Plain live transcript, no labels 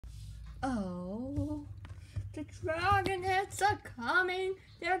Oh, the Dragonheads are coming.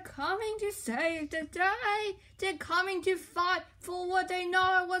 They're coming to save the day. They're coming to fight for what they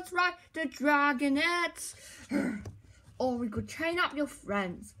know was right. The Dragonheads. Or we could train up your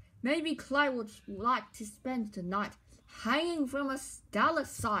friends. Maybe Clay would like to spend the night hanging from a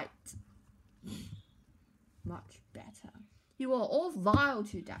stalactite. Much better. You are all vile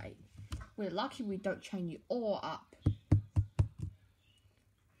today. We're lucky we don't chain you all up.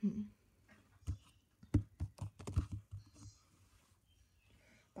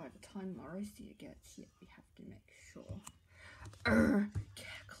 By the time Marcia gets here, we have to make sure.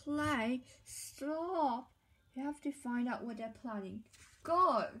 Clay, stop! You have to find out what they're planning.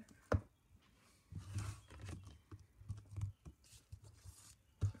 Go!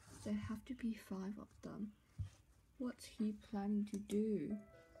 There have to be 5 of them. What's he planning to do?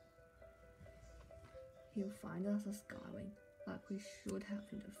 He'll find us a Skywing, like we should have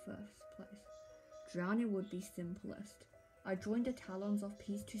in the first place. Drowning would be simplest. I joined the Talons of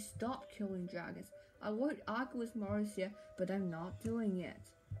Peace to stop killing dragons. I won't argue with Marcia, but I'm not doing it.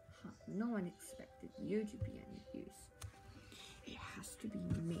 No one expected you to be any use. It has to be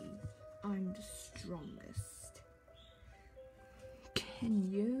me. I'm the strongest. Can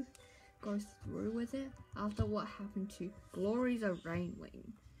you go through with it after what happened to Glory's a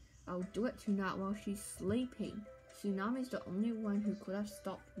Rainwing? I'll do it tonight while she's sleeping. Tsunami's the only one who could have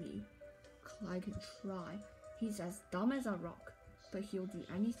stopped me. Clay can try. He's as dumb as a rock, but he'll do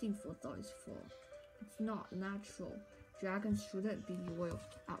anything for those 4. It's not natural. Dragons shouldn't be loyal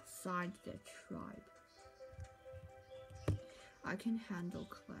outside their tribe. I can handle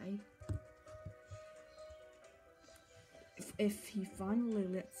Clay. If he finally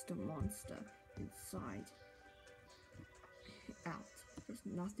lets the monster inside out, there's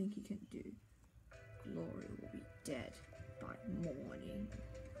nothing he can do. Glory will be dead by morning.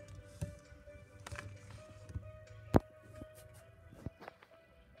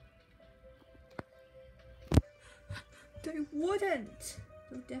 They wouldn't!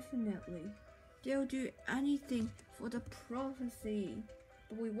 So definitely. They'll do anything for the prophecy,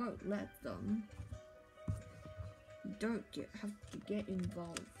 but we won't let them. You don't have to get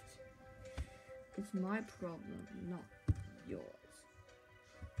involved. It's my problem, not yours.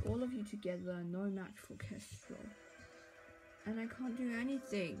 All of you together are no match for Kestrel. And I can't do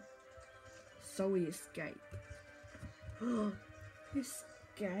anything. So we escape.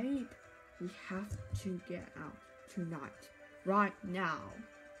 Escape? We have to get out tonight. Right now.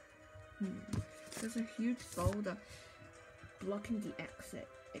 There's a huge boulder blocking the exit.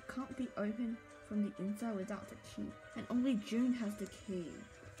 It can't be opened from the inside without the key. And only June has the key.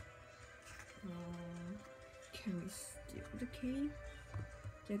 Can we steal the key?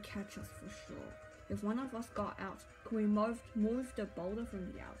 They'll catch us for sure. If one of us got out, could we move the boulder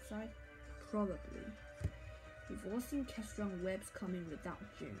from the outside? Probably. We've all seen Kestrel webs coming without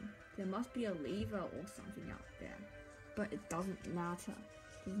June. There must be a lever or something out there. But it doesn't matter.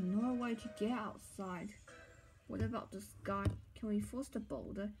 There's no way to get outside. What about the sky? Can we force the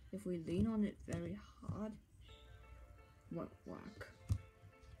boulder if we lean on it very hard? Won't work.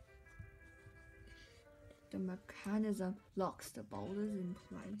 The mechanism locks the boulders in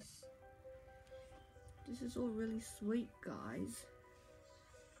place. This is all really sweet, guys.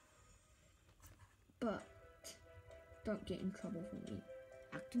 But don't get in trouble for me.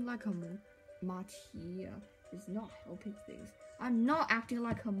 Acting like a martyr is not helping things. I'm not acting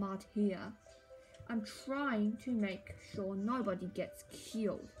like a martyr. I'm trying to make sure nobody gets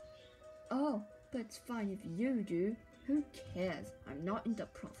killed. Oh, but it's fine if you do. Who cares? I'm not in the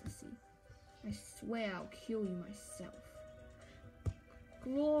prophecy. I swear I'll kill you myself.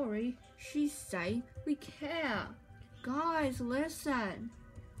 Glory, she's saying we care. Guys, listen.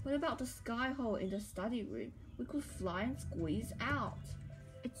 What about the sky hole in the study room? We could fly and squeeze out.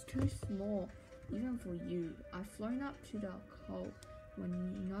 It's too small, even for you. I've flown up to the hole when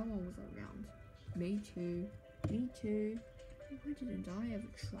no one was around. Me too. Me too. Why didn't I ever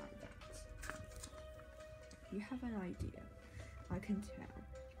try that? You have an idea. I can tell.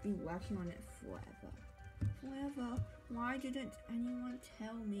 You've been working on it forever. Forever? Why didn't anyone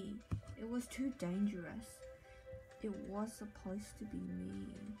tell me? It was too dangerous. It was supposed to be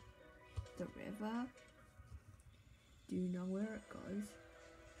me. The river? Do you know where it goes?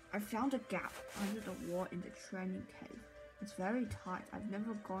 I found a gap under the wall in the training cave. It's very tight. I've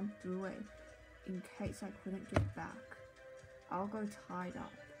never gone through it in case I couldn't get back. I'll go tied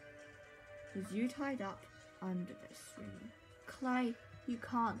up. With you tied up, I'm the best swimmer. Clay, you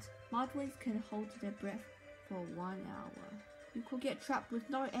can't. Mudwings can hold their breath for 1 hour. You could get trapped with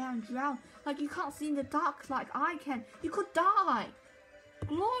no air and drown. Like you can't see in the dark like I can. You could die.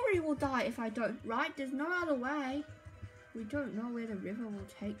 Glory will die if I don't, right? There's no other way. We don't know where the river will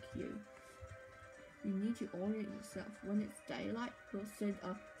take you. You need to orient yourself. When it's daylight, we'll send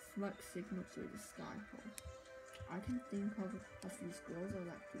a smoke signal through the sky hole. I can think of a few squirrels I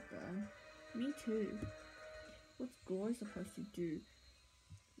like to burn. Me too. What's Glory supposed to do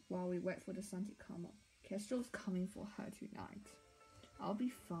while we wait for the sun to come up? Kestrel's coming for her tonight. I'll be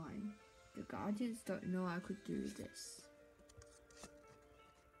fine. The Guardians don't know I could do this.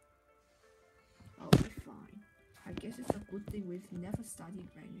 I'll be fine. I guess it's a good thing we've never studied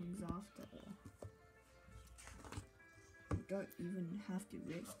rainings after all. We don't even have to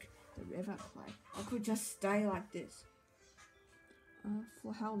risk the river play. I could just stay like this.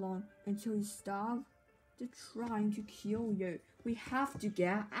 For how long? Until you starve? They're trying to kill you. We have to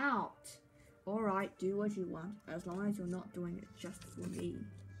get out. Alright, do what you want, as long as you're not doing it just for me.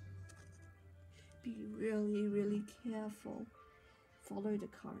 Be really, really careful. Follow the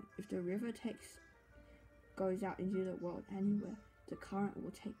current. If the river goes out into the world anywhere, the current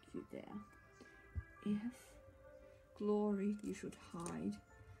will take you there. If Glory, you should hide.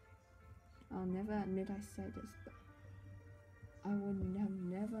 I'll never admit I said this, but I would have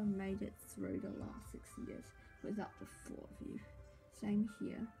never made it through the last 6 years without the 4 of you. Same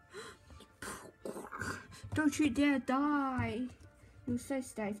here. Don't you dare die! You'll stay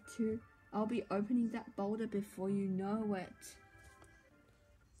safe too. I'll be opening that boulder before you know it.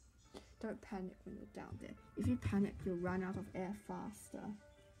 Don't panic when you're down there. If you panic, you'll run out of air faster.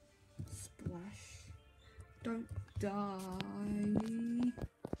 Splash. Don't die.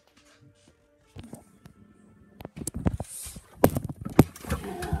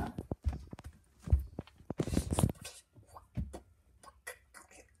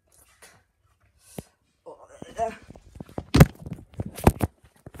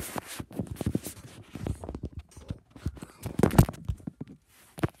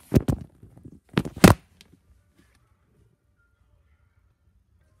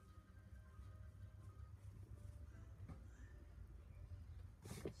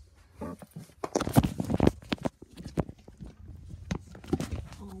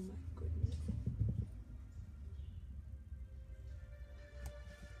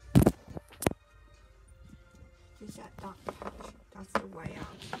 That dark patch, that's the way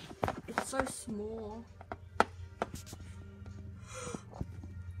out. It's so small.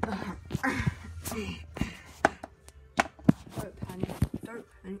 Don't panic, don't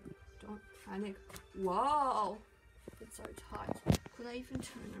panic, don't panic. Whoa! It's so tight. Could I even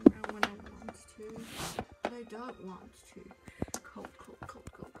turn around when I want to? But I don't want to. Cold, cold, cold,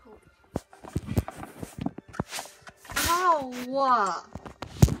 cold, cold. Ow! What?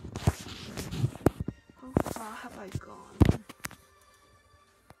 How have I gone?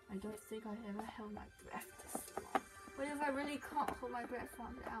 I don't think I ever held my breath this long. What if I really can't hold my breath for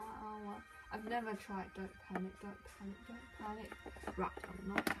an hour? I've never tried. Don't panic, don't panic, don't panic. Right,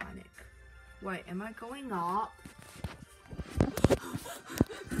 I'll not panic. Wait, am I going up?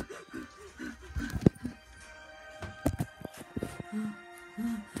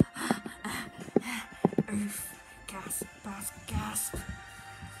 Gasp, gasp, gasp.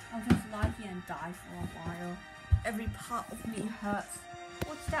 I'll just lie here and die for a while. Every part of me hurts.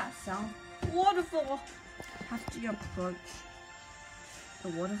 What's that sound? Waterfall! Have to approach the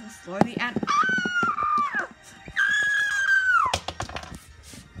waterfall slowly and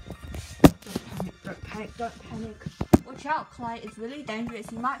Don't panic, don't panic. Watch out, Clay, it's really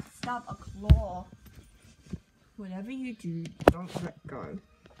dangerous. You might stub a claw. Whatever you do, don't let go.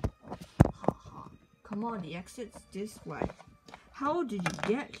 Ha ha. Come on, the exit's this way. How did you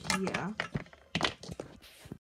get here?